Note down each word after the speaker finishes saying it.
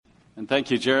And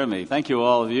thank you, Jeremy. Thank you,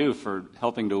 all of you, for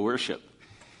helping to worship.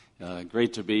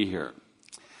 Great to be here.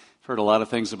 I've heard a lot of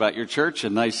things about your church,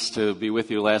 and nice to be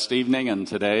with you last evening and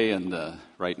today and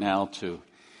right now to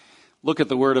look at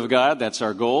the Word of God. That's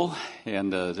our goal,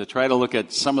 and to try to look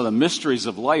at some of the mysteries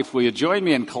of life. Will you join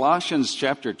me in Colossians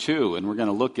chapter 2? And we're going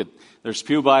to look at, there's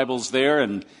pew Bibles there,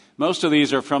 and most of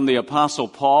these are from the Apostle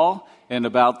Paul and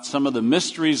about some of the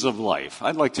mysteries of life.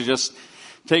 I'd like to just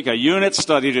take a unit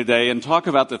study today and talk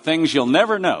about the things you'll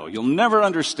never know, you'll never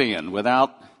understand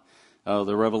without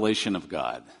the revelation of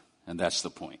God. And that's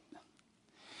the point.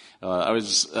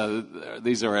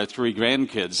 These are our three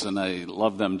grandkids, and I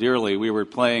love them dearly. We were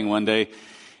playing one day,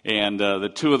 and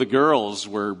the two of the girls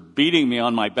were beating me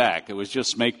on my back. It was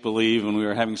just make-believe, and we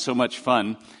were having so much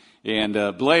fun.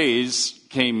 And Blaze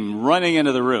came running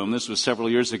into the room, this was several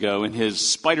years ago, in his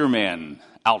Spider-Man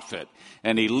outfit.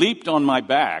 And he leaped on my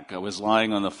back. I was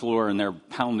lying on the floor, and they're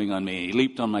pounding on me. He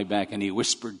leaped on my back, and he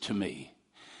whispered to me,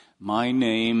 "My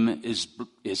name is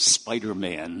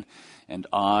Spider-Man, and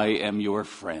I am your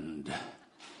friend."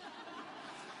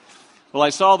 Well, I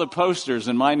saw the posters,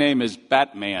 and my name is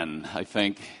Batman, I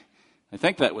think. I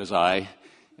think that was I,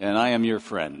 and I am your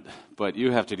friend. But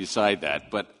you have to decide that.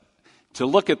 But to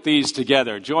look at these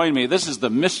together, join me. This is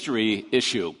the mystery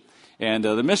issue, and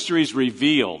the mystery's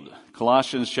revealed.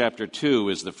 Colossians chapter 2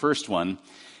 is the first one,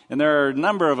 and there are a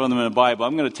number of them in the Bible.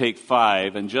 I'm going to take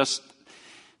 5, and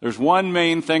there's one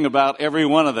main thing about every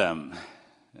one of them,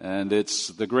 and it's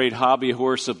the great hobby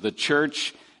horse of the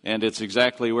church, and it's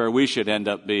exactly where we should end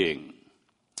up being.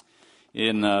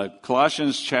 In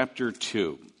Colossians chapter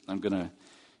 2, I'm going to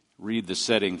read the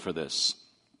setting for this.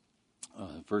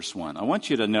 Verse 1. I want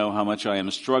you to know how much I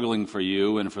am struggling for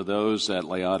you and for those at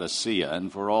Laodicea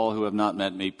and for all who have not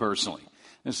met me personally.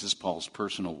 This is Paul's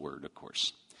personal word, of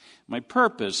course. My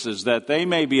purpose is that they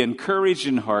may be encouraged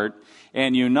in heart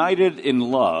and united in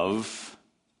love.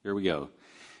 Here we go.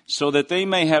 So that they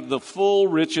may have the full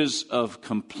riches of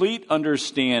complete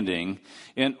understanding,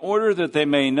 in order that they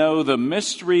may know the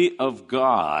mystery of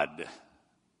God,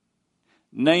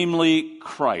 namely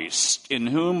Christ, in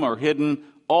whom are hidden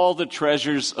all the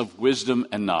treasures of wisdom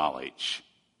and knowledge.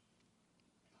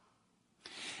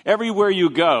 Everywhere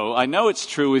you go, I know it's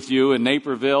true with you in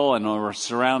Naperville and our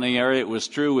surrounding area. It was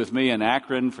true with me in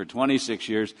Akron for 26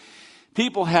 years.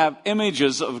 People have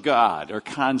images of God or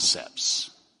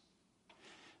concepts.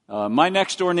 My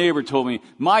next door neighbor told me,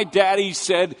 my daddy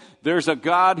said there's a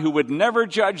God who would never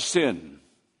judge sin.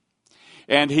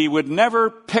 And he would never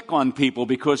pick on people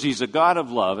because he's a God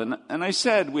of love. And I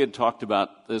said, we had talked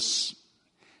about this,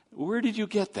 where did you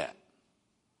get that?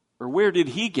 Or where did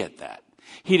he get that?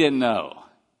 He didn't know.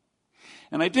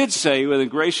 And I did say with a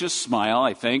gracious smile,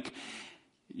 I think,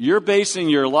 you're basing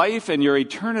your life and your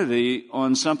eternity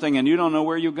on something and you don't know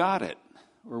where you got it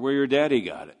or where your daddy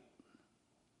got it.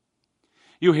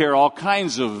 You hear all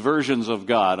kinds of versions of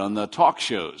God on the talk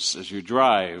shows as you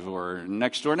drive or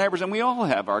next door neighbors, and we all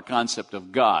have our concept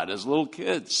of God as little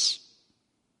kids.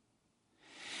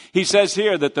 He says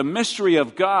here that the mystery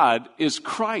of God is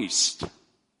Christ.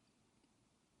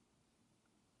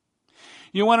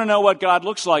 You want to know what God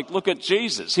looks like? Look at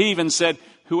Jesus. He even said,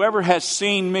 whoever has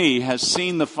seen me has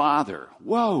seen the Father.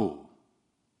 Whoa.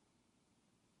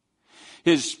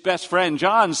 His best friend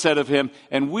John said of him,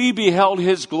 and we beheld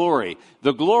his glory,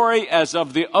 the glory as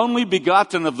of the only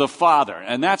begotten of the Father.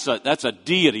 And that's a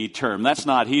deity term. That's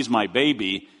not, he's my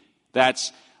baby.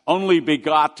 That's only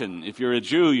begotten. If you're a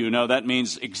Jew, you know that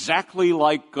means exactly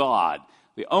like God.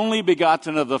 The only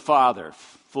begotten of the Father,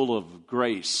 full of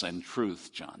grace and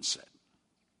truth, John said.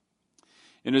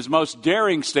 In his most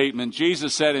daring statement,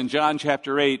 Jesus said in John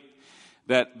chapter 8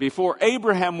 that before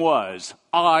Abraham was,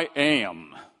 I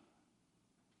am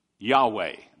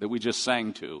Yahweh, that we just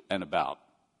sang to and about.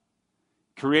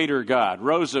 Creator God,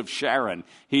 Rose of Sharon,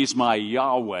 he's my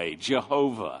Yahweh,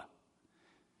 Jehovah.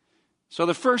 So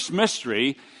the first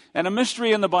mystery, and a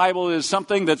mystery in the Bible is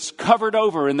something that's covered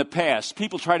over in the past.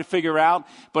 People try to figure out,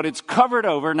 but it's covered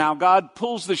over. Now God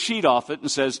pulls the sheet off it and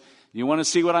says, you want to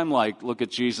see what I'm like? Look at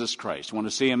Jesus Christ. Want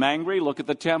to see him angry? Look at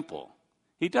the temple.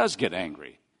 He does get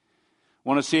angry.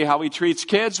 Want to see how he treats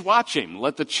kids? Watch him.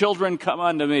 Let the children come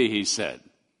unto me, he said.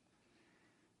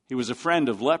 He was a friend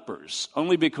of lepers,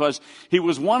 only because he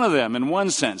was one of them in one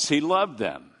sense. He loved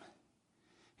them.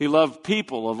 He loved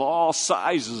people of all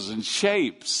sizes and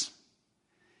shapes.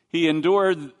 He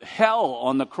endured hell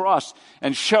on the cross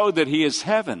and showed that he is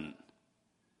heaven.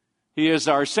 He is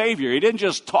our Savior. He didn't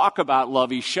just talk about love,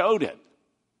 he showed it.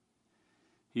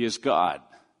 He is God.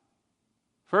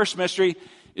 First mystery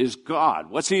is God.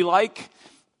 What's he like?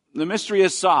 the mystery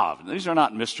is solved. These are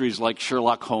not mysteries like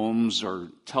Sherlock Holmes or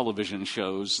television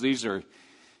shows. These are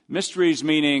mysteries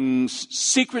meaning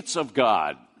secrets of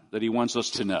God that he wants us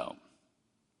to know.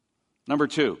 Number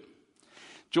 2,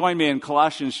 join me in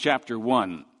Colossians chapter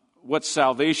 1, what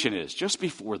salvation is. Just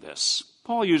before this,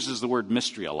 Paul uses the word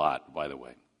mystery a lot, by the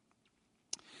way.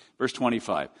 Verse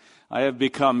 25, I have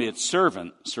become its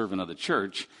servant of the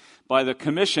church, by the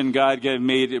commission God gave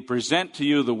me to present to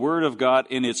you the word of God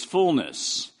in its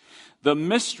fullness, the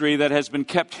mystery that has been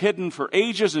kept hidden for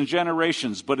ages and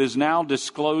generations, but is now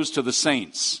disclosed to the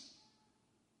saints.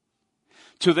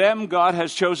 To them God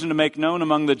has chosen to make known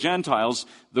among the Gentiles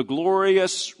the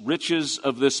glorious riches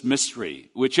of this mystery,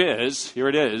 which is, here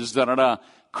it is,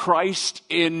 Christ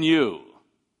in you,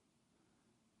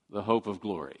 the hope of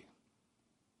glory.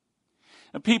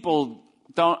 And people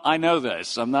don't, I know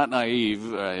this, I'm not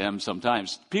naive, I am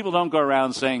sometimes. People don't go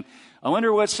around saying, I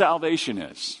wonder what salvation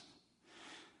is.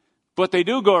 But they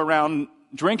do go around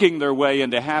drinking their way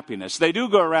into happiness. They do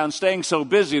go around staying so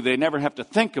busy they never have to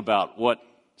think about what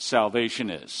salvation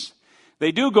is.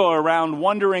 They do go around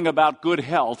wondering about good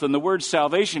health, and the word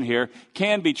salvation here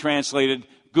can be translated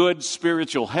good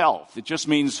spiritual health. It just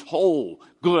means whole,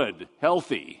 good,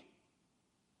 healthy.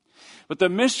 But the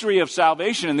mystery of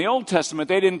salvation in the Old Testament,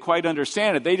 they didn't quite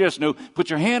understand it. They just knew, put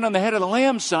your hand on the head of the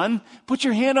lamb, son. Put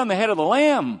your hand on the head of the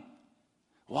lamb.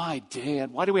 Why,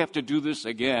 Dad? Why do we have to do this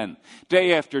again?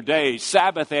 Day after day,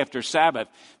 Sabbath after Sabbath,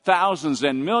 thousands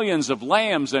and millions of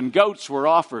lambs and goats were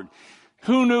offered.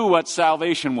 Who knew what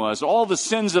salvation was? All the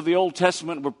sins of the Old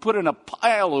Testament were put in a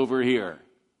pile over here.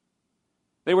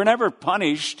 They were never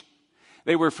punished.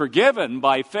 They were forgiven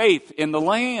by faith in the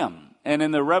Lamb and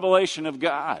in the revelation of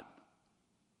God.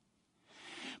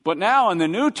 But now in the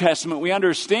New Testament, we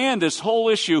understand this whole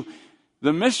issue,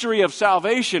 the mystery of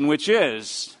salvation, which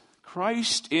is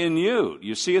Christ in you.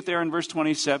 You see it there in verse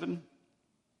 27?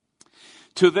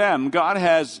 To them, God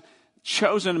has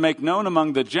chosen to make known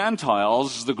among the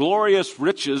Gentiles the glorious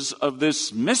riches of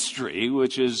this mystery,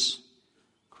 which is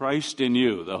Christ in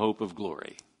you, the hope of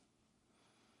glory.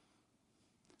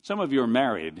 Some of you are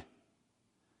married,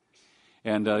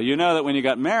 and you know that when you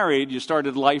got married, you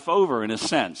started life over in a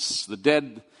sense. The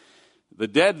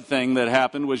dead thing that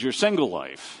happened was your single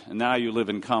life, and now you live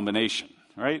in combination,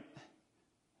 right?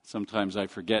 Sometimes I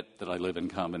forget that I live in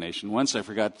combination. Once I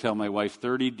forgot to tell my wife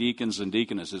 30 deacons and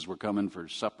deaconesses were coming for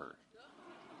supper.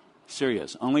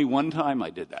 Serious. Only one time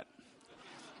I did that.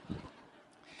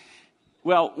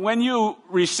 Well, when you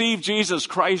receive Jesus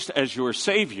Christ as your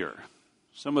Savior,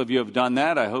 some of you have done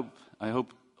that. I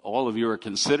hope all of you are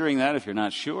considering that if you're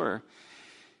not sure.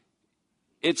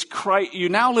 It's Christ. You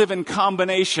now live in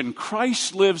combination.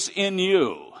 Christ lives in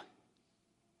you.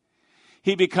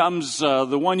 He becomes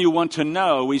the one you want to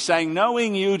know. We sang,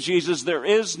 knowing you, Jesus, there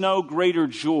is no greater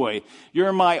joy.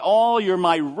 You're my all, you're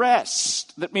my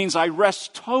rest. That means I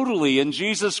rest totally in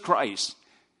Jesus Christ.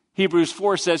 Hebrews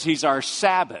 4 says he's our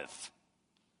Sabbath.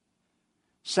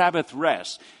 Sabbath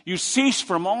rest. You cease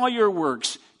from all your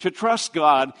works to trust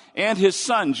God and his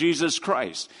Son, Jesus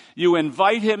Christ. You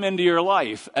invite him into your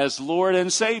life as Lord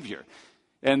and Savior.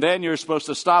 And then you're supposed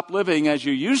to stop living as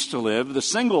you used to live, the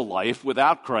single life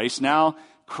without Christ. Now,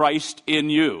 Christ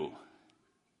in you,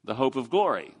 the hope of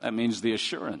glory. That means the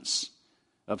assurance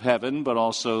of heaven, but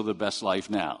also the best life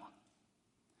now.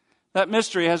 That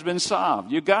mystery has been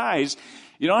solved. You guys,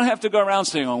 you don't have to go around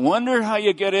saying, I wonder how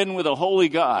you get in with a holy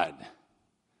God.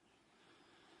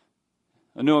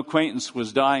 A new acquaintance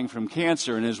was dying from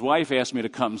cancer, and his wife asked me to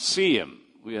come see him.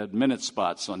 We had minute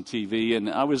spots on TV, and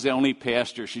I was the only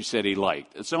pastor she said he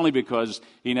liked. It's only because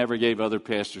he never gave other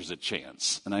pastors a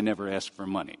chance, and I never asked for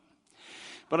money.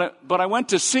 But I went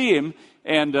to see him,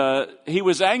 and he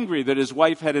was angry that his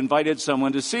wife had invited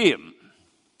someone to see him.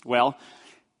 Well,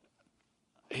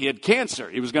 he had cancer.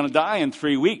 He was going to die in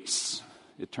 3 weeks,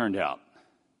 it turned out.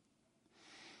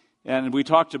 And we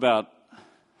talked about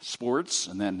sports,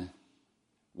 and then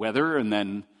weather, and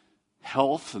then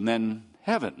health, and then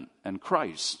heaven and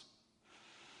Christ.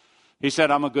 He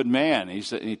said, I'm a good man.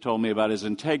 He told me about his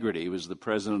integrity. He was the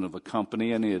president of a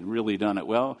company, and he had really done it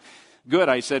well. Good,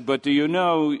 I said, but you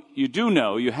do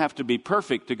know you have to be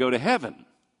perfect to go to heaven.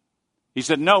 He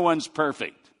said, no one's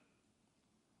perfect.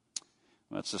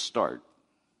 That's a start.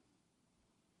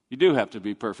 You do have to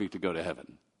be perfect to go to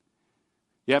heaven.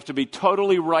 You have to be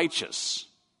totally righteous.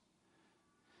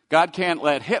 God can't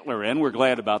let Hitler in. We're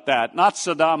glad about that. Not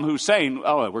Saddam Hussein.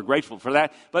 Oh, we're grateful for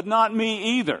that. But not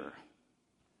me either,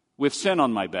 with sin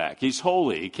on my back. He's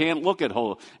holy. He can't look at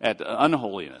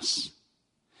unholiness.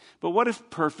 But what if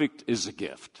perfect is a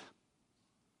gift?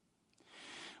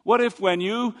 What if when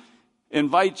you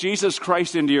invite Jesus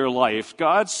Christ into your life,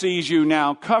 God sees you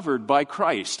now covered by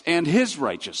Christ and his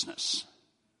righteousness.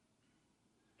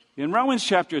 In Romans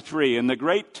chapter 3, in the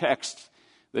great text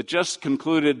that just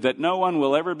concluded that no one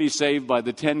will ever be saved by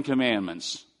the Ten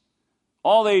Commandments,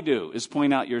 all they do is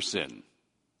point out your sin.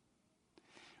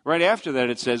 Right after that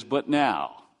it says, but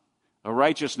now, a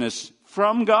righteousness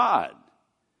from God,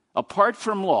 apart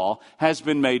from law, has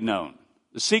been made known.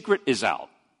 The secret is out.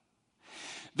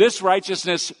 This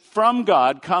righteousness from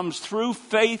God comes through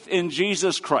faith in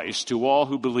Jesus Christ to all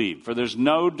who believe, for there's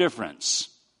no difference.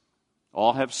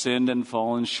 All have sinned and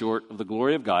fallen short of the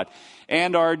glory of God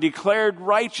and are declared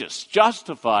righteous,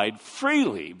 justified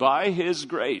freely by his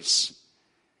grace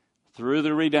through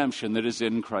the redemption that is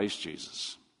in Christ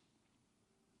Jesus.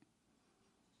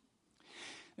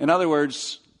 In other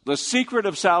words, the secret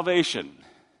of salvation.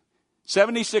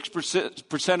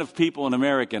 76% of people in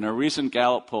America in a recent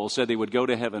Gallup poll said they would go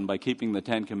to heaven by keeping the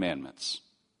Ten Commandments.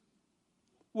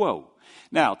 Whoa.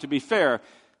 Now, to be fair,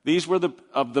 these were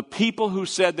of the people who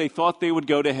said they thought they would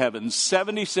go to heaven,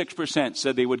 76%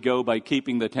 said they would go by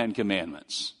keeping the Ten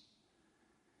Commandments.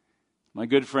 My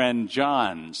good friend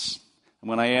John's,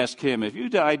 when I asked him, if you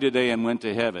died today and went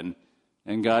to heaven,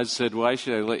 and God said, why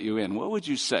should I let you in? What would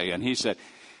you say? And he said,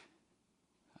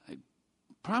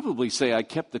 probably say I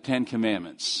kept the Ten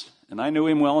Commandments. And I knew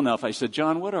him well enough. I said,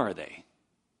 John, what are they?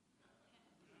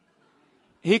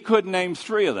 He couldn't name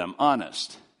 3 of them,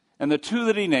 honest. And the 2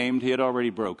 that he named, he had already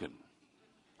broken.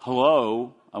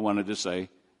 Hello, I wanted to say.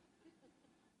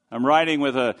 I'm riding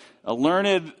with a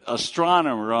learned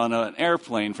astronomer on an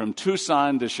airplane from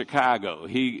Tucson to Chicago.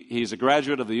 He's a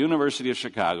graduate of the University of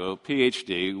Chicago,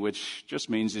 PhD, which just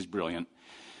means he's brilliant.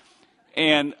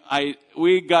 And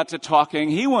we got to talking.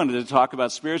 He wanted to talk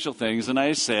about spiritual things, and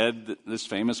I said this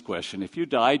famous question, if you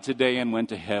died today and went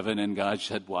to heaven and God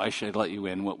said, why should I let you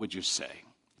in, what would you say?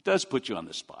 It does put you on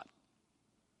the spot.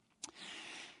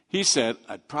 He said,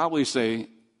 I'd probably say,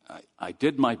 I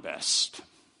did my best.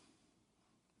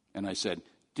 And I said,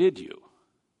 did you?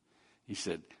 He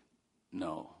said,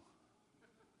 no.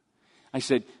 I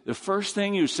said, the first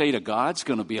thing you say to God's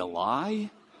going to be a lie?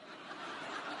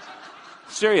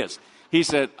 Serious. He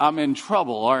said, I'm in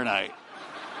trouble, aren't I?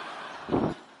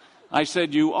 I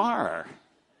said, you are.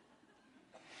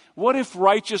 What if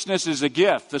righteousness is a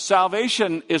gift? The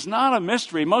salvation is not a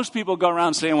mystery. Most people go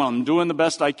around saying, well, I'm doing the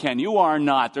best I can. You are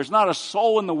not. There's not a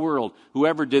soul in the world who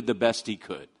ever did the best he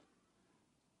could.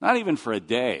 Not even for a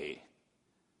day.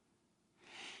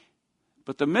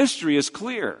 But the mystery is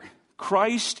clear.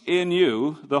 Christ in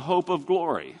you, the hope of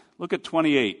glory. Look at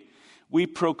 28. We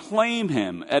proclaim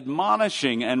him,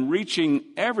 admonishing and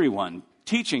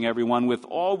teaching everyone with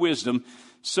all wisdom,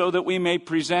 so that we may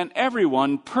present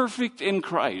everyone perfect in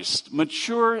Christ,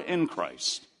 mature in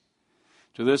Christ.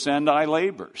 To this end I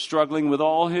labor, struggling with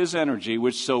all his energy,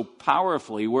 which so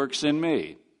powerfully works in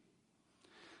me.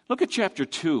 Look at chapter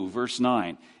 2, verse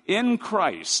 9. In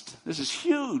Christ, this is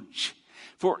huge,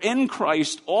 for in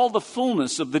Christ all the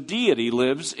fullness of the deity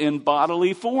lives in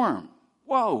bodily form.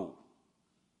 Whoa.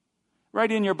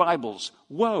 Write in your Bibles,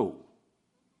 whoa.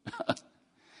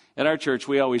 At our church,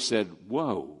 we always said,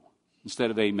 whoa,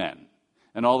 instead of amen.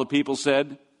 And all the people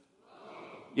said,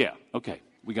 yeah, okay,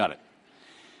 we got it.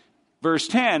 Verse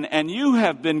 10, and you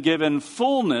have been given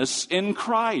fullness in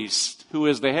Christ, who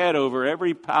is the head over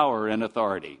every power and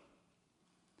authority.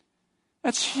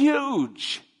 That's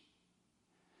huge.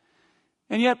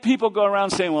 And yet people go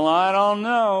around saying, well, I don't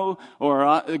know, or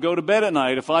I go to bed at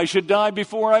night. If I should die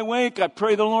before I wake, I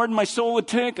pray the Lord my soul would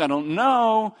take. I don't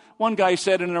know. One guy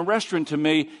said in a restaurant to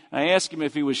me, I asked him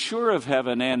if he was sure of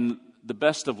heaven and the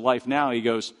best of life now. He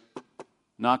goes,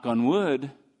 knock on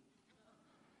wood.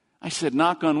 I said,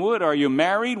 knock on wood. Are you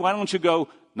married? Why don't you go,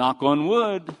 knock on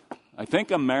wood? I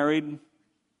think I'm married.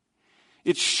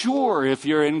 It's sure if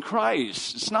you're in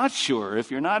Christ. It's not sure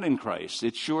if you're not in Christ.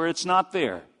 It's sure it's not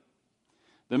there.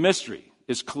 The mystery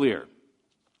is clear.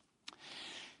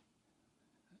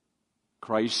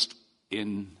 Christ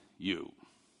in you.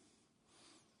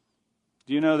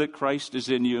 Do you know that Christ is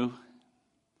in you?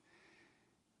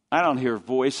 I don't hear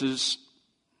voices.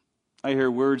 I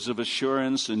hear words of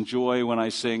assurance and joy when I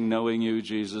sing, knowing you,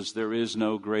 Jesus, there is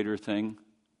no greater thing.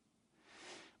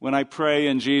 When I pray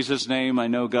in Jesus' name, I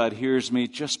know God hears me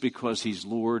just because he's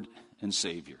Lord and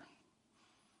Savior.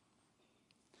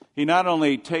 He not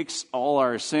only takes all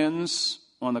our sins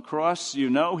on the cross,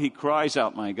 he cries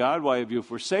out, my God, why have you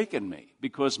forsaken me?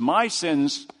 Because my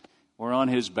sins were on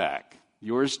his back,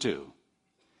 yours too.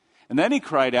 And then he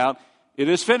cried out, it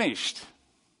is finished,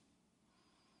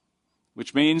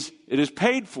 which means it is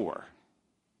paid for.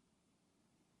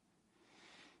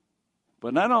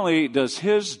 But not only does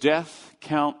his death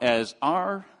count as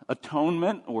our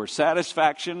atonement or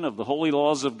satisfaction of the holy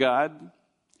laws of God,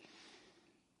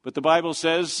 but the Bible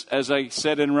says, as I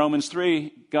said in Romans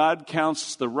 3, God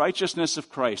counts the righteousness of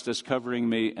Christ as covering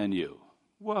me and you.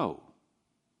 Whoa.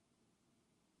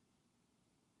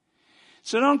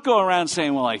 So don't go around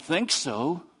saying, well, I think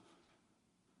so.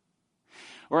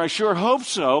 Or I sure hope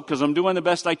so because I'm doing the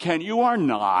best I can. You are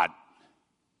not.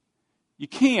 You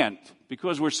can't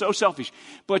because we're so selfish.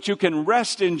 But you can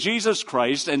rest in Jesus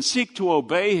Christ and seek to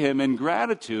obey him in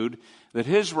gratitude that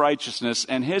his righteousness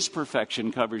and his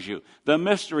perfection covers you. The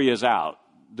mystery is out.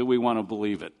 Do we want to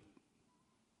believe it?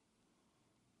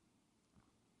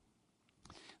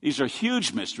 These are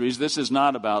huge mysteries. This is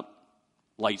not about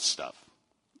light stuff.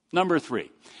 Number 3.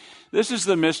 This is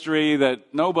the mystery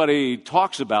that nobody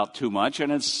talks about too much,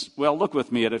 and it's, well, look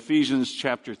with me at Ephesians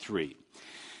chapter 3.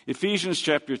 Ephesians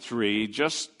chapter 3,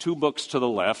 just 2 books to the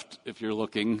left, if you're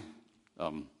looking.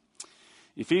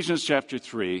 Ephesians chapter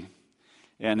 3,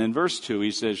 and in verse 2,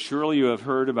 he says, "Surely you have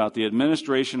heard about the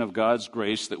administration of God's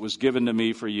grace that was given to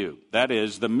me for you. That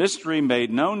is, the mystery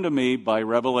made known to me by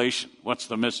revelation." What's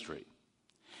the mystery?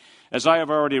 As I have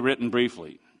already written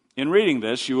briefly. In reading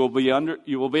this, you will be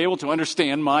able to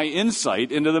understand my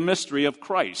insight into the mystery of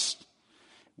Christ,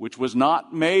 which was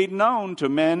not made known to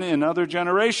men in other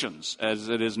generations, as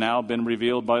it has now been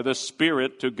revealed by the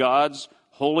Spirit to God's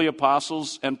holy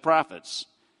apostles and prophets.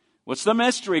 What's the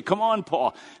mystery? Come on,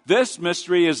 Paul. This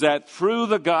mystery is that through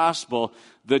the gospel,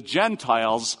 the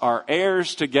Gentiles are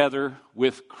heirs together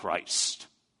with Christ,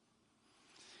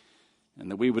 and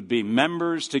that we would be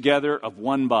members together of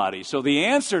one body. So the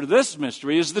answer to this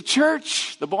mystery is the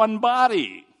church, the one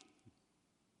body.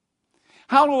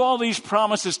 How do all these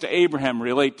promises to Abraham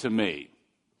relate to me?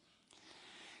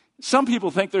 Some people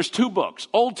think there's 2 books,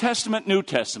 Old Testament, New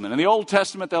Testament. In the Old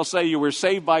Testament, they'll say you were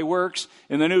saved by works.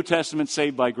 In the New Testament,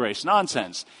 saved by grace.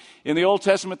 Nonsense. In the Old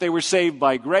Testament, they were saved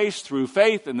by grace through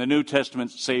faith. In the New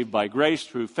Testament, saved by grace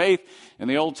through faith. In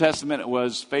the Old Testament, it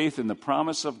was faith in the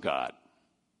promise of God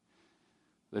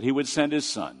that he would send his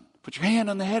son. Put your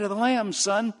hand on the head of the lamb,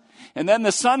 son. And then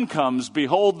the son comes,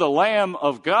 behold the Lamb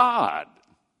of God,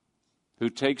 who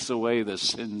takes away the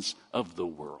sins of the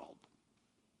world.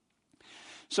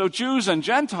 So Jews and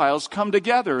Gentiles come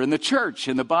together in the church,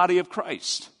 in the body of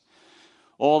Christ.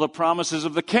 All the promises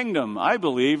of the kingdom, I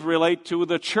believe, relate to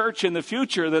the church in the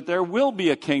future, that there will be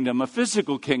a kingdom, a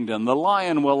physical kingdom. The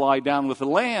lion will lie down with the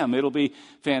lamb. It'll be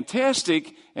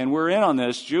fantastic, and we're in on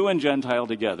this, Jew and Gentile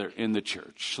together in the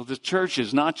church. So the church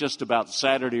is not just about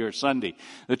Saturday or Sunday.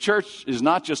 The church is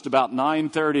not just about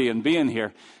 9:30 and being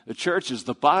here. The church is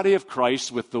the body of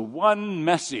Christ with the one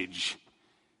message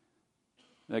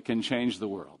that can change the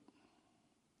world.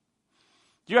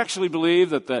 Do you actually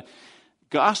believe that the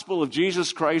gospel of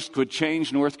Jesus Christ could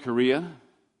change North Korea?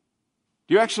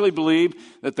 Do you actually believe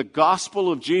that the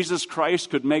gospel of Jesus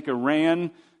Christ could make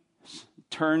Iran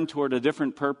turn toward a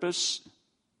different purpose?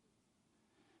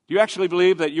 Do you actually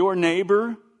believe that your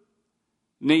neighbor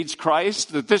needs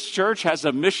Christ, that this church has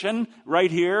a mission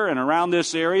right here and around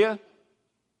this area?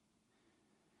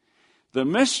 The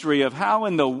mystery of how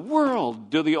in the world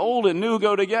do the old and new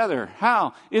go together?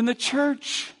 How? In the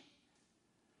church.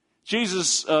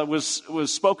 Jesus was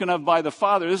spoken of by the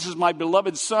Father. This is my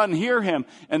beloved Son, hear him.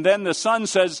 And then the Son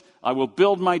says, I will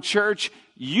build my church.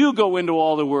 You go into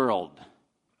all the world.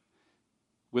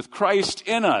 With Christ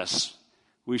in us,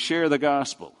 we share the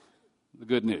gospel, the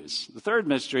good news. The third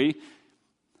mystery,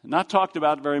 not talked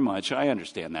about very much, I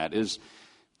understand that, is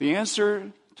the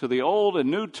answer to the old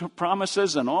and new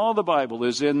promises and all the Bible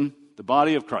is in the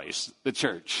body of Christ, the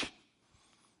church.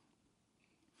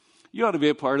 You ought to be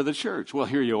a part of the church. Well,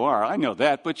 here you are. I know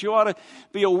that. But you ought to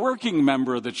be a working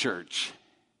member of the church,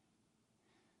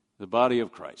 the body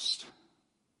of Christ.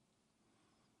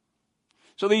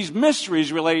 So these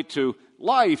mysteries relate to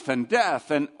life and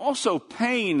death and also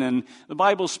pain. And the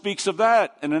Bible speaks of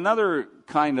that in another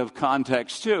kind of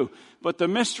context too. But the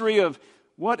mystery of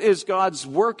what is God's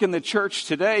work in the church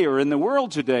today or in the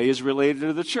world today is related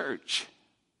to the church.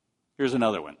 Here's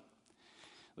another one.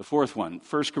 The fourth one,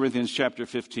 1 Corinthians chapter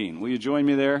 15. Will you join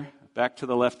me there? Back to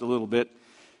the left a little bit.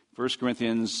 1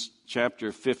 Corinthians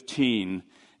chapter 15.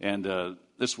 And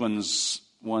this one's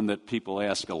one that people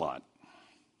ask a lot.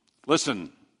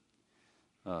 Listen,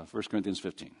 1 Corinthians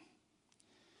 15.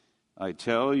 I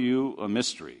tell you a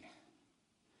mystery.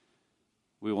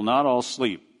 We will not all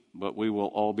sleep, but we will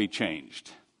all be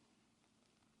changed.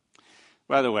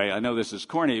 By the way, I know this is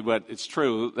corny, but it's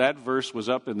true. That verse was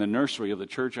up in the nursery of the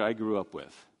church I grew up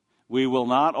with. We will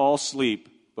not all sleep,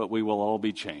 but we will all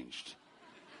be changed.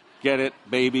 Get it,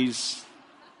 babies?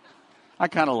 I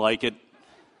kind of like it.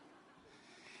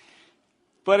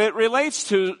 But it relates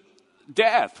to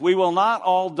death. We will not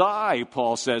all die,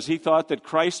 Paul says. He thought that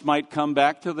Christ might come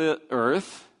back to the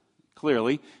earth,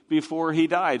 clearly, before he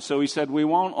died. So he said, we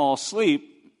won't all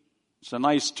sleep. It's a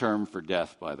nice term for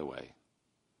death, by the way.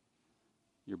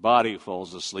 Your body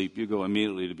falls asleep, you go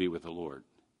immediately to be with the Lord.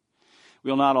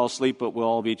 We'll not all sleep, but we'll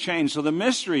all be changed. So the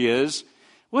mystery is,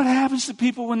 what happens to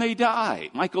people when they die?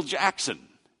 Michael Jackson.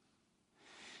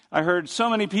 I heard so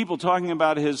many people talking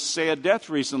about his sad death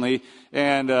recently,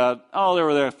 and there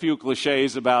were a few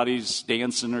cliches about he's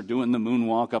dancing or doing the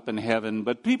moonwalk up in heaven,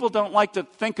 but people don't like to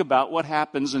think about what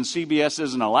happens, and CBS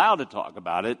isn't allowed to talk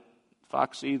about it,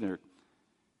 Fox either.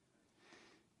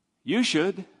 You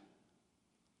should.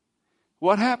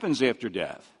 What happens after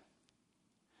death?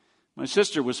 My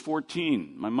sister was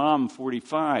 14, my mom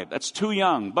 45. That's too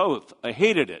young, both. I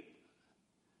hated it.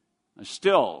 I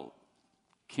still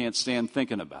can't stand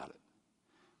thinking about it.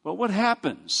 But what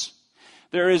happens?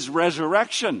 There is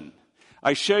resurrection.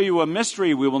 I show you a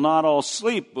mystery. We will not all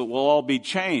sleep, but we'll all be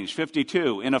changed.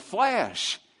 52. In a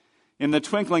flash, in the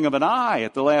twinkling of an eye,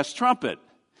 at the last trumpet.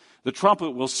 The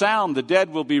trumpet will sound, the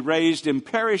dead will be raised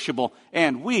imperishable,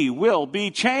 and we will be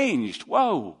changed.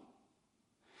 Whoa.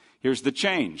 Here's the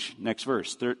change. Next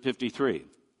verse, 53.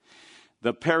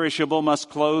 The perishable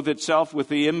must clothe itself with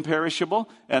the imperishable,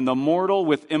 and the mortal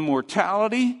with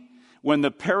immortality. When the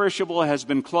perishable has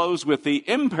been clothed with the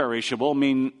imperishable,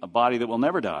 meaning a body that will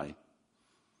never die,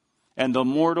 and the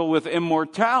mortal with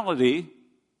immortality,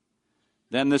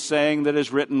 then the saying that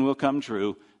is written will come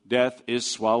true. Death is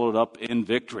swallowed up in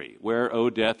victory. Where, O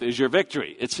death, is your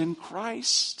victory? It's in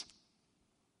Christ.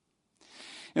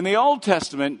 In the Old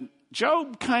Testament,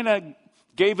 Job kind of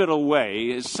gave it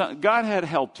away. God had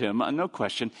helped him, no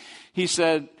question. He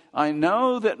said, I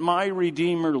know that my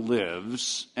Redeemer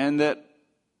lives, and that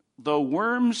though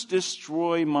worms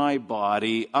destroy my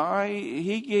body,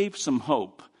 he gave some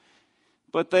hope.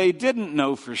 But they didn't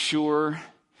know for sure.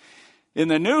 In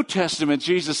the New Testament,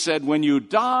 Jesus said, when you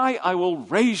die, I will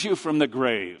raise you from the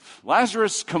grave.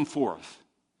 Lazarus, come forth.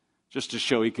 Just to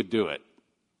show he could do it.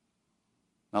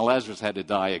 Now, Lazarus had to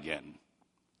die again.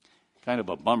 Kind of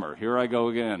a bummer. Here I go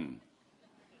again.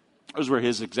 Those were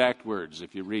his exact words,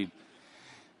 if you read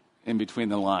in between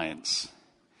the lines.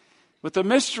 But the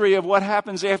mystery of what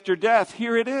happens after death,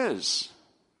 here it is.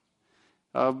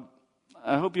 I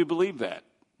hope you believe that.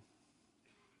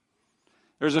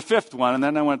 There's a fifth one, and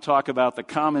then I want to talk about the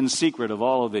common secret of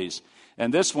all of these.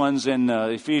 And this one's in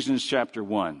Ephesians chapter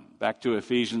 1. Back to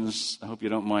Ephesians. I hope you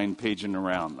don't mind paging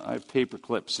around. I have paper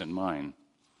clips in mine.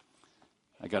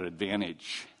 I got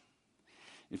advantage.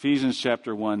 Ephesians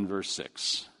chapter 1, verse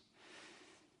 6.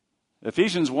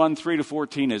 Ephesians 1,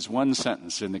 3-14 is one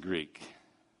sentence in the Greek.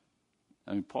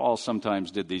 I mean, Paul sometimes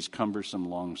did these cumbersome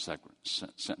long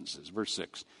sentences. Verse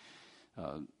 6.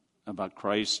 About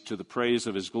Christ, to the praise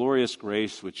of his glorious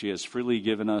grace, which he has freely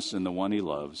given us in the one he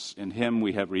loves. In him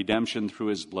we have redemption through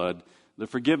his blood, the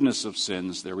forgiveness of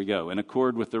sins, there we go, in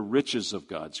accord with the riches of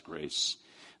God's grace,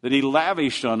 that he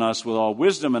lavished on us with all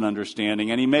wisdom and understanding,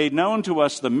 and he made known to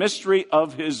us the mystery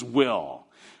of his will,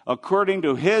 according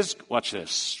to his, watch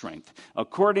this, strength,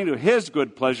 according to his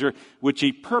good pleasure, which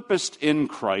he purposed in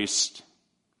Christ,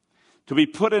 to be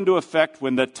put into effect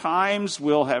when the times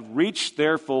will have reached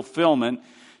their fulfillment,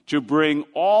 to bring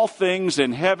all things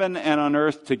in heaven and on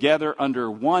earth together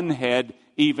under one head,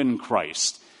 even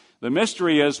Christ. The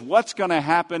mystery is, what's going to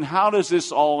happen? How does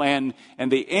this all end?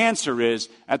 And the answer is,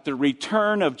 at the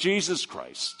return of Jesus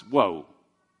Christ. Whoa.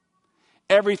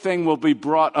 Everything will be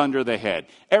brought under the head.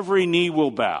 Every knee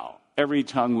will bow. Every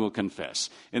tongue will confess.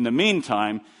 In the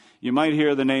meantime, you might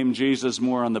hear the name Jesus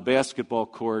more on the basketball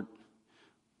court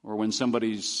or when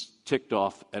somebody's ticked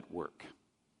off at work.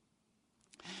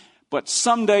 But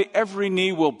someday every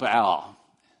knee will bow.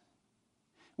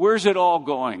 Where's it all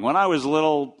going? When I was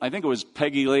little, I think it was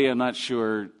Peggy Lee, I'm not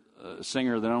sure, a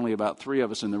singer that only about 3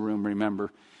 of us in the room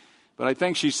remember. But I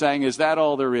think she sang, is that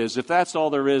all there is? If that's all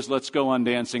there is, let's go on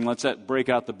dancing. Let's break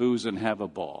out the booze and have a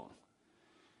ball.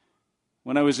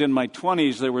 When I was in my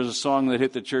 20s, there was a song that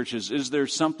hit the churches, is there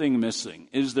something missing?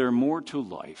 Is there more to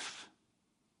life?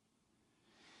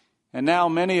 And now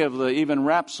many of the even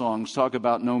rap songs talk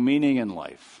about no meaning in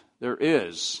life. There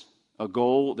is a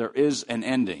goal, there is an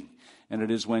ending, and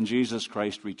it is when Jesus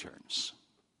Christ returns.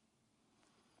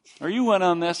 Are you in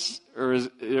on this, or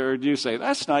do you say,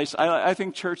 that's nice, I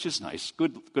think church is nice,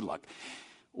 good luck?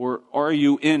 Or are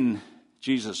you in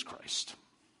Jesus Christ?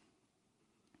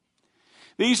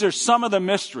 These are some of the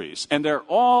mysteries, and they're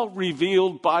all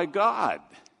revealed by God.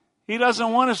 He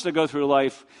doesn't want us to go through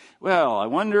life, well, I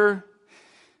wonder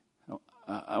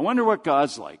what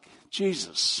God's like.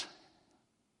 Jesus.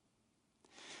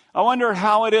 I wonder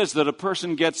how it is that a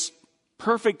person gets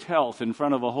perfect health in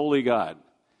front of a holy God.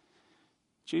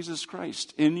 Jesus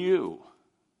Christ in you.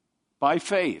 By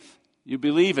faith. You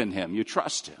believe in him. You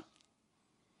trust him.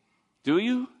 Do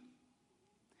you?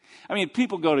 I mean,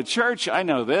 people go to church. I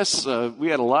know this. We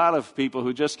had a lot of people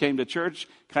who just came to church,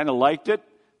 kind of liked it.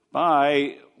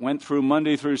 Went through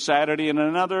Monday through Saturday in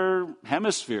another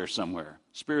hemisphere somewhere,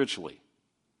 spiritually.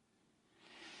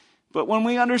 But when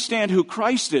we understand who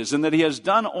Christ is and that he has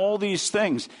done all these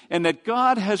things and that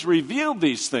God has revealed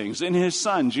these things in his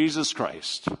Son, Jesus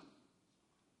Christ,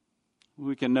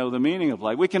 we can know the meaning of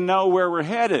life. We can know where we're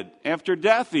headed after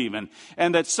death even.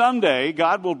 And that someday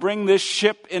God will bring this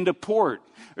ship into port.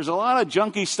 There's a lot of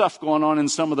junky stuff going on in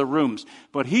some of the rooms.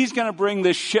 But he's going to bring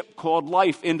this ship called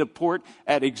life into port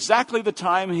at exactly the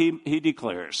time he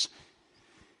declares.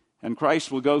 And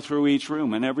Christ will go through each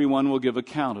room and everyone will give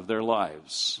account of their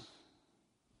lives.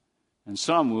 And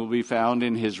some will be found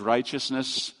in his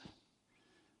righteousness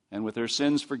and with their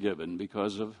sins forgiven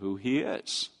because of who he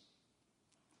is.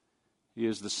 He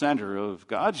is the center of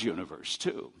God's universe,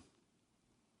 too.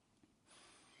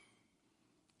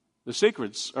 The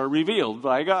secrets are revealed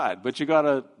by God, but you got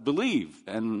to believe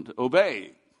and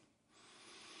obey.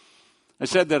 I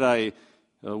said that I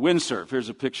windsurf. Here's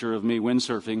a picture of me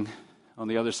windsurfing on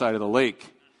the other side of the lake,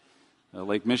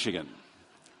 Lake Michigan.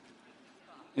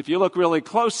 If you look really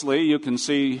closely, you can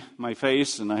see my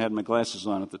face, and I had my glasses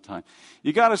on at the time.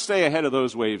 You got to stay ahead of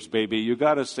those waves, baby. You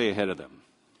got to stay ahead of them.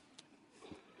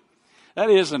 That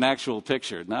is an actual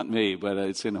picture, not me, but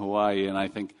it's in Hawaii, and I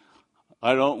think,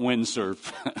 I don't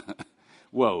windsurf.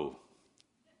 Whoa.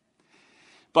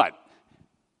 But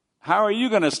how are you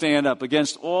going to stand up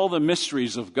against all the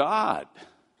mysteries of God?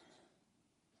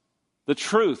 The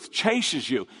truth chases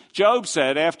you. Job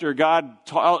said, after God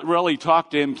really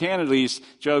talked to him candidly,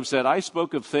 Job said, I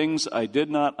spoke of things I did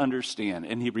not understand.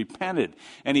 And he repented,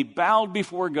 and he bowed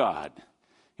before God.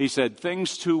 He said,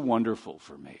 things too wonderful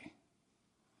for me.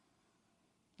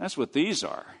 That's what these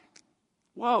are.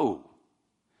 Whoa.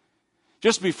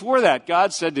 Just before that,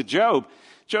 God said to Job,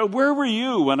 Job, where were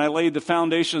you when I laid the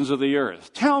foundations of the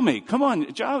earth? Tell me. Come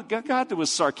on. Job, God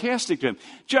was sarcastic to him.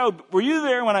 Job, were you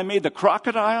there when I made the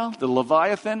crocodile, the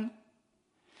Leviathan?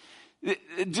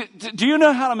 Do you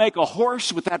know how to make a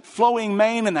horse with that flowing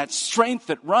mane and that strength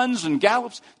that runs and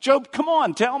gallops? Job, come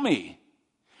on, tell me.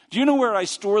 Do you know where I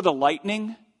store the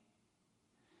lightning?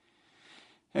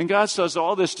 And God says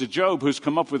all this to Job, who's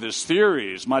come up with his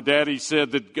theories. My daddy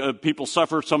said that people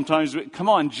suffer sometimes. Come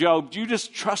on, Job, you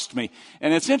just trust me.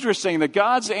 And it's interesting that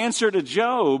God's answer to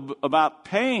Job about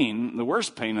pain, the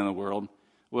worst pain in the world,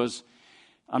 was,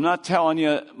 I'm not telling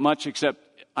you much except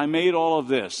I made all of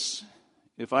this.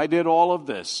 If I did all of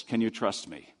this, can you trust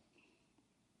me?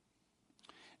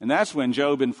 And that's when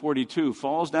Job in 42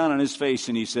 falls down on his face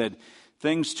and he said,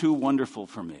 things too wonderful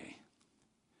for me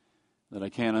that I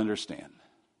can't understand.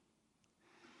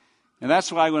 And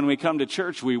that's why when we come to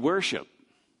church, we worship.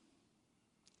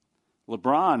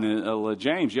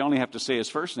 James, you only have to say his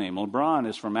first name. LeBron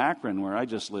is from Akron, where I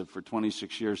just lived for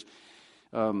 26 years.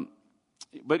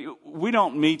 But we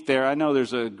don't meet there. I know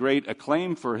there's a great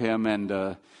acclaim for him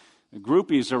and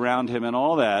groupies around him and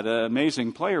all that.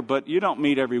 Amazing player. But you don't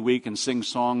meet every week and sing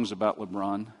songs about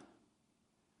LeBron.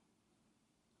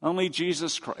 Only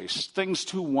Jesus Christ. Things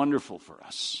too wonderful for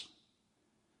us.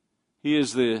 He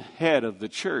is the head of the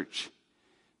church.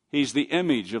 He's the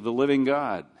image of the living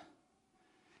God.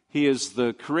 He is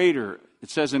the creator. It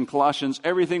says in Colossians,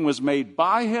 everything was made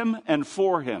by him and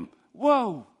for him.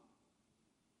 Whoa!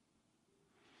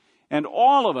 And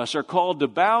all of us are called to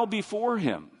bow before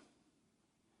him.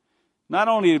 Not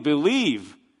only to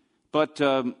believe, but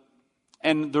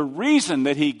and the reason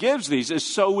that he gives these is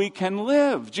so we can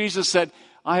live. Jesus said,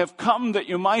 I have come that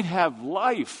you might have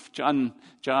life, John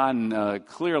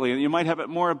clearly, and you might have it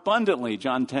more abundantly,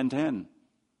 John 10:10.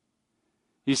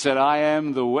 He said, I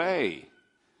am the way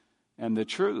and the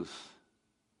truth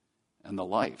and the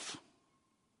life.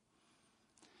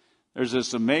 There's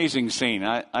this amazing scene,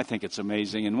 I think it's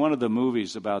amazing, in one of the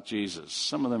movies about Jesus.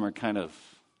 Some of them are kind of...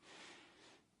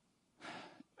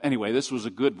 Anyway, this was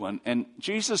a good one. And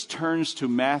Jesus turns to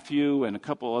Matthew and a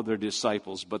couple other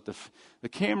disciples, but the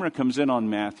camera comes in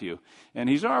on Matthew. And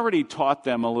he's already taught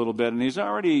them a little bit, and he's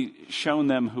already shown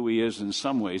them who he is in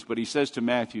some ways. But he says to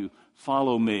Matthew,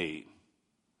 follow me.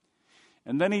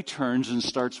 And then he turns and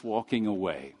starts walking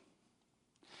away.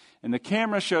 And the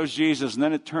camera shows Jesus, and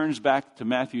then it turns back to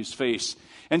Matthew's face.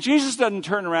 And Jesus doesn't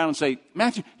turn around and say,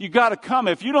 Matthew, you got to come.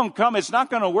 If you don't come, it's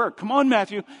not going to work. Come on,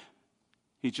 Matthew.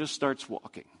 He just starts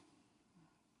walking.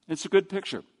 It's a good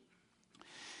picture.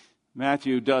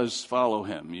 Matthew does follow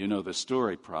him. You know the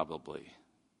story probably.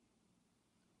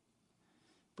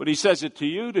 But he says it to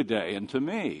you today and to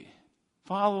me.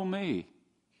 Follow me.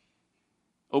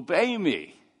 Obey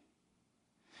me.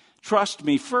 Trust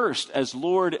me first as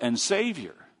Lord and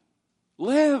Savior.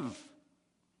 Live.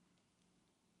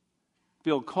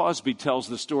 Bill Cosby tells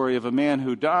the story of a man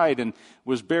who died and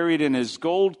was buried in his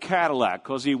gold Cadillac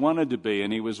because he wanted to be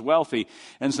and he was wealthy.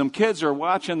 And some kids are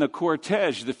watching the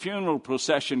cortege, the funeral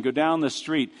procession, go down the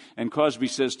street. And Cosby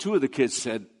says, two of the kids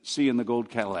said, "See in the gold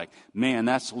Cadillac, man,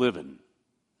 that's living."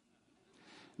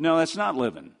 No, that's not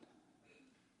living.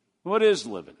 What is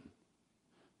living?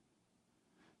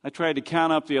 I tried to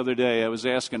count up the other day. I was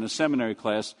asking a seminary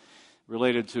class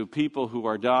related to people who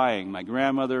are dying. My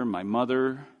grandmother, my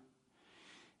mother,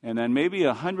 and then maybe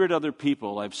 100 other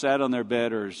people. I've sat on their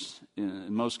bed or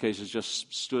in most cases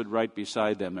just stood right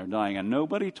beside them. They're dying. And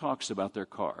nobody talks about their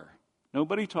car.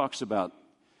 Nobody talks about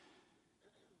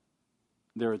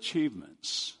their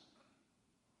achievements.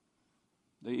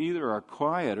 They either are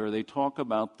quiet or they talk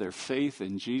about their faith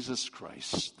in Jesus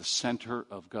Christ, the center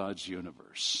of God's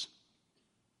universe.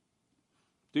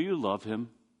 Do you love him?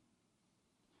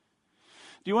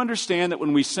 Do you understand that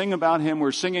when we sing about him,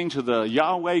 we're singing to the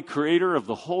Yahweh, creator of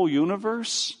the whole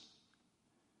universe,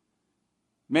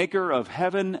 maker of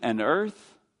heaven and earth,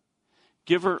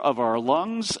 giver of our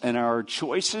lungs and our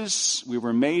choices? We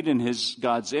were made in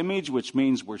God's image, which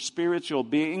means we're spiritual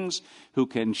beings who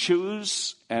can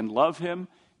choose and love him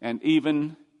and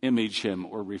even image him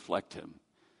or reflect him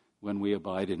when we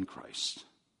abide in Christ.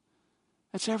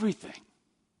 That's everything.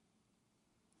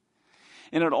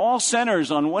 And it all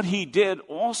centers on what he did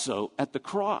also at the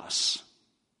cross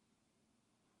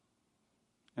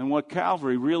and what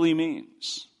Calvary really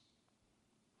means.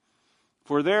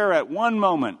 For there at one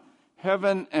moment,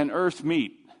 heaven and earth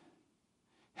meet,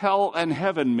 hell and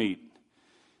heaven meet.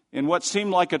 In what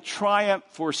seemed like a triumph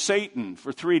for Satan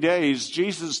for 3 days,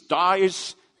 Jesus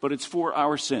dies, but it's for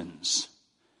our sins.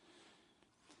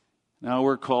 Now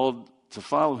we're called to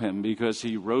follow him because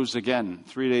he rose again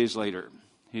 3 days later.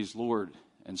 He's Lord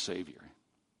and Savior.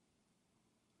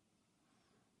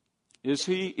 Is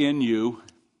he in you?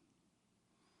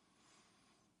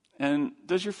 And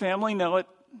does your family know it?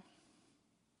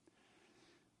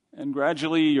 And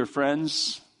gradually your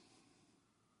friends?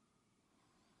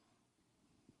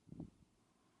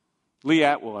 Lee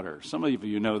Atwater, some of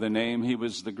you know the name. He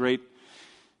was the great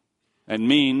and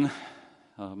mean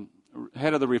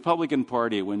head of the Republican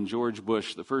Party when George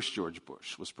Bush, the first George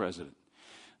Bush, was president.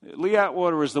 Lee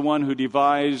Atwater was the one who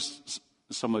devised,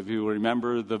 some of you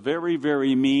remember, the very,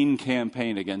 very mean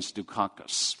campaign against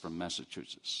Dukakis from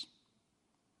Massachusetts.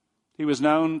 He was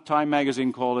known, Time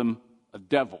magazine called him a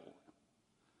devil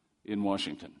in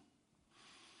Washington.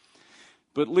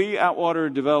 But Lee Atwater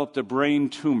developed a brain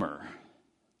tumor.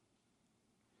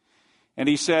 And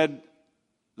he said,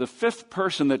 the fifth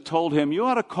person that told him, you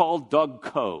ought to call Doug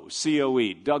Coe,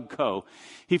 C-O-E, Doug Coe.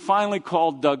 He finally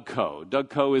called Doug Coe. Doug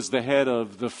Coe is the head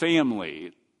of the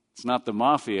family. It's not the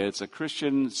mafia. It's a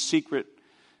Christian secret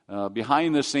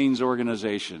behind-the-scenes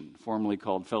organization, formerly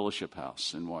called Fellowship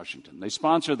House in Washington. They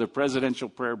sponsor the Presidential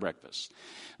Prayer Breakfast.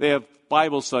 They have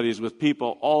Bible studies with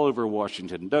people all over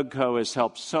Washington. Doug Coe has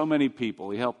helped so many people.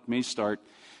 He helped me start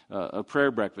a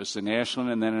prayer breakfast in Ashland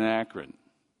and then in Akron.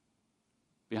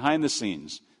 Behind the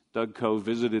scenes, Doug Coe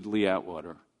visited Lee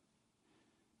Atwater.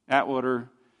 Atwater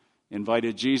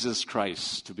invited Jesus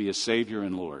Christ to be a Savior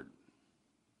and Lord,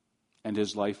 and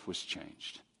his life was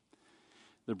changed.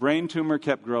 The brain tumor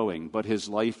kept growing, but his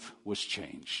life was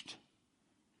changed,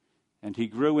 and he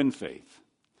grew in faith.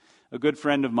 A good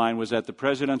friend of mine was at the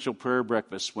Presidential Prayer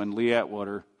Breakfast when Lee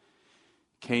Atwater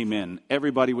came in.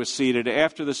 Everybody was seated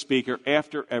after the speaker,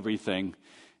 after everything,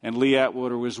 and Lee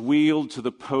Atwater was wheeled to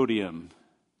the podium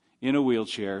in a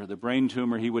wheelchair. The brain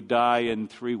tumor, he would die in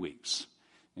 3 weeks.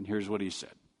 And here's what he said.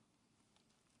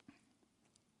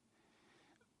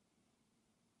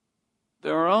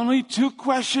 There are only two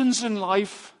questions in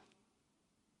life.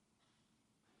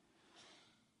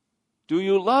 Do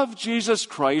you love Jesus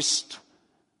Christ?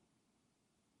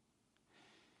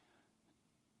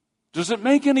 Does it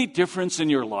make any difference in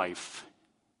your life?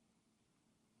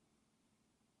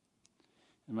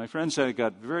 And my friend said it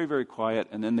got very, very quiet,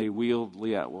 and then they wheeled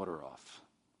Lee Atwater off.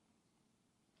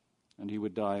 And he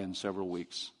would die in several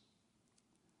weeks.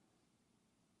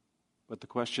 But the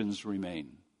questions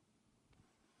remain.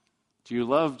 Do you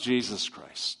love Jesus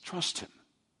Christ? Trust him.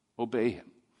 Obey him.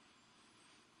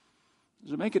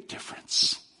 Does it make a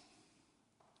difference?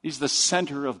 He's the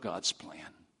center of God's plan.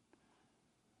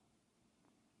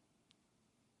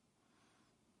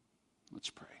 Let's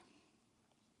pray.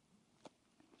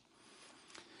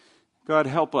 God,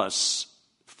 help us,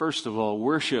 first of all,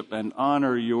 worship and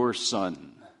honor your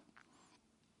Son.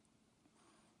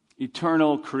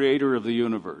 eternal creator of the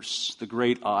universe, the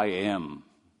great I am.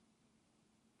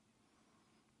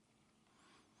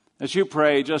 As you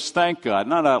pray, just thank God,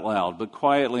 not out loud, but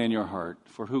quietly in your heart,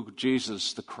 for who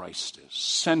Jesus the Christ is,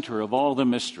 center of all the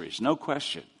mysteries, no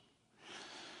question.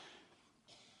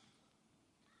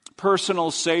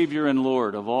 Personal Savior and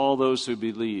Lord of all those who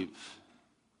believe.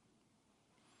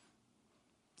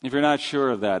 If you're not sure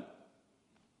of that,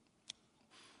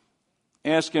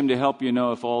 ask Him to help you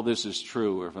know if all this is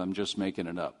true or if I'm just making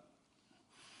it up.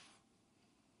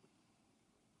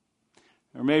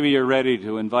 Or maybe you're ready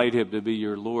to invite Him to be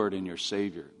your Lord and your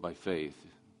Savior by faith.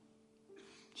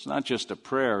 It's not just a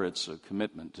prayer, it's a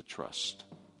commitment to trust.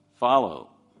 Follow.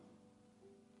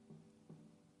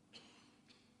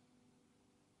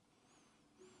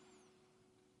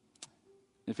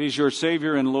 If He's your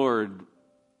Savior and Lord,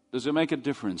 does it make a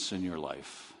difference in your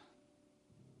life?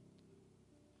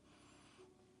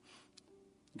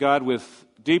 God, with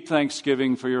deep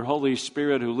thanksgiving for your Holy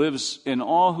Spirit who lives in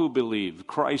all who believe,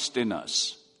 Christ in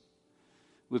us.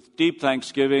 With deep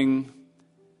thanksgiving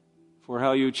for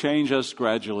how you change us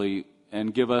gradually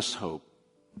and give us hope.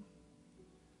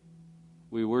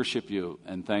 We worship you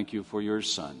and thank you for your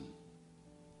Son,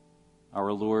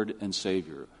 our Lord and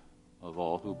Savior of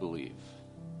all who believe.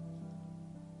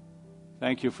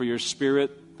 Thank you for your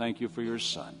Spirit. Thank you for your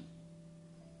Son.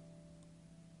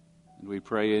 And we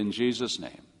pray in Jesus'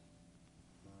 name.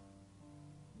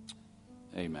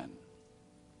 Amen.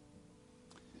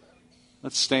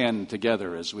 Let's stand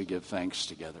together as we give thanks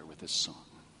together with this song.